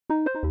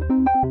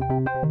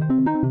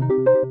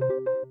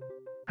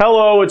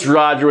Hello, it's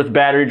Roger with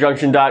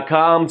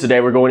BatteryJunction.com. Today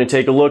we're going to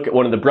take a look at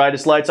one of the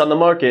brightest lights on the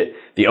market,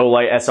 the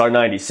Olight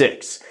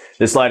SR96.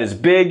 This light is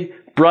big,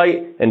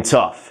 bright, and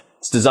tough.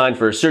 It's designed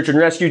for search and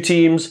rescue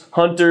teams,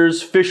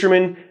 hunters,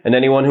 fishermen, and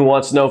anyone who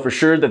wants to know for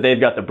sure that they've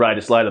got the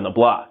brightest light on the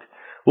block.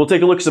 We'll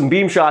take a look at some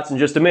beam shots in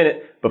just a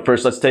minute, but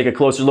first let's take a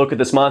closer look at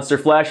this monster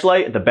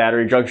flashlight at the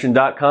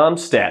BatteryJunction.com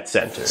Stat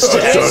Center.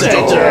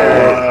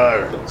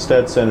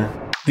 Stat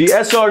Center. The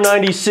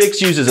SR96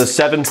 uses a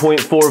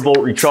 7.4 volt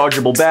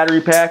rechargeable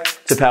battery pack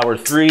to power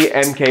 3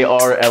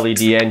 MKR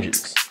LED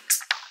engines.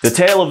 The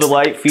tail of the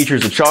light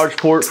features a charge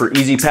port for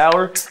easy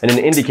power and an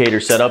indicator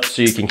setup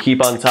so you can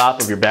keep on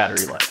top of your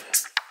battery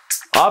life.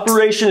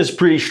 Operation is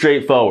pretty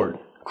straightforward.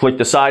 Click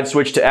the side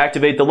switch to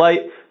activate the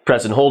light,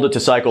 press and hold it to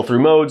cycle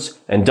through modes,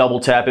 and double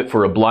tap it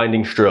for a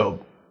blinding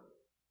strobe.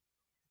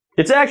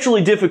 It's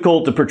actually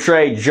difficult to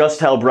portray just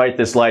how bright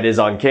this light is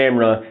on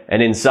camera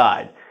and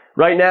inside.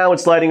 Right now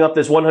it's lighting up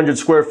this 100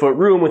 square foot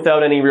room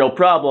without any real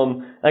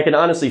problem. I can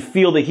honestly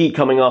feel the heat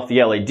coming off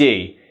the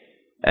LED.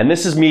 And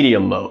this is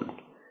medium mode.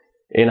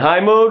 In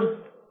high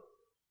mode,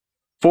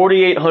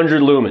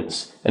 4800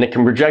 lumens, and it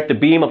can project a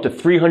beam up to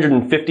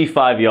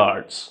 355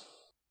 yards.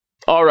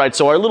 Alright,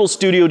 so our little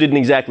studio didn't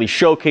exactly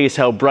showcase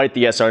how bright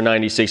the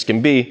SR96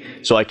 can be,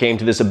 so I came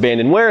to this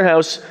abandoned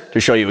warehouse to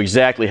show you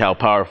exactly how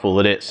powerful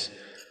it is.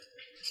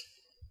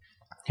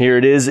 Here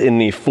it is in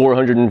the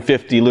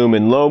 450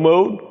 lumen low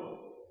mode,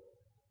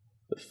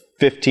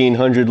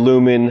 1500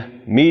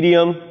 lumen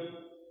medium,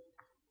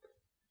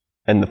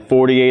 and the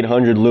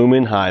 4800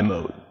 lumen high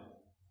mode.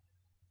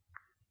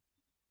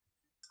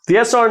 The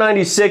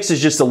SR96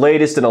 is just the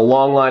latest in a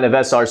long line of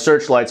SR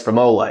searchlights from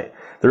Olight.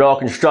 They're all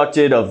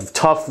constructed of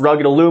tough,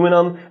 rugged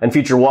aluminum and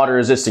feature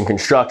water-resistant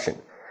construction.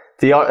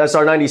 The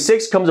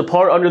SR96 comes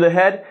apart under the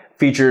head,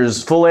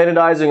 features full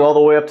anodizing all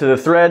the way up to the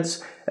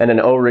threads, and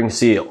an O-ring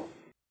seal.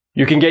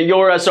 You can get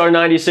your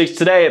SR96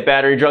 today at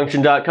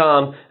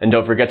BatteryJunction.com, and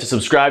don't forget to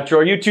subscribe to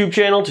our YouTube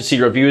channel to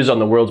see reviews on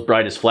the world's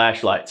brightest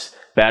flashlights.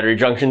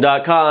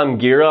 BatteryJunction.com,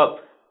 gear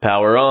up,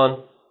 power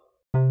on.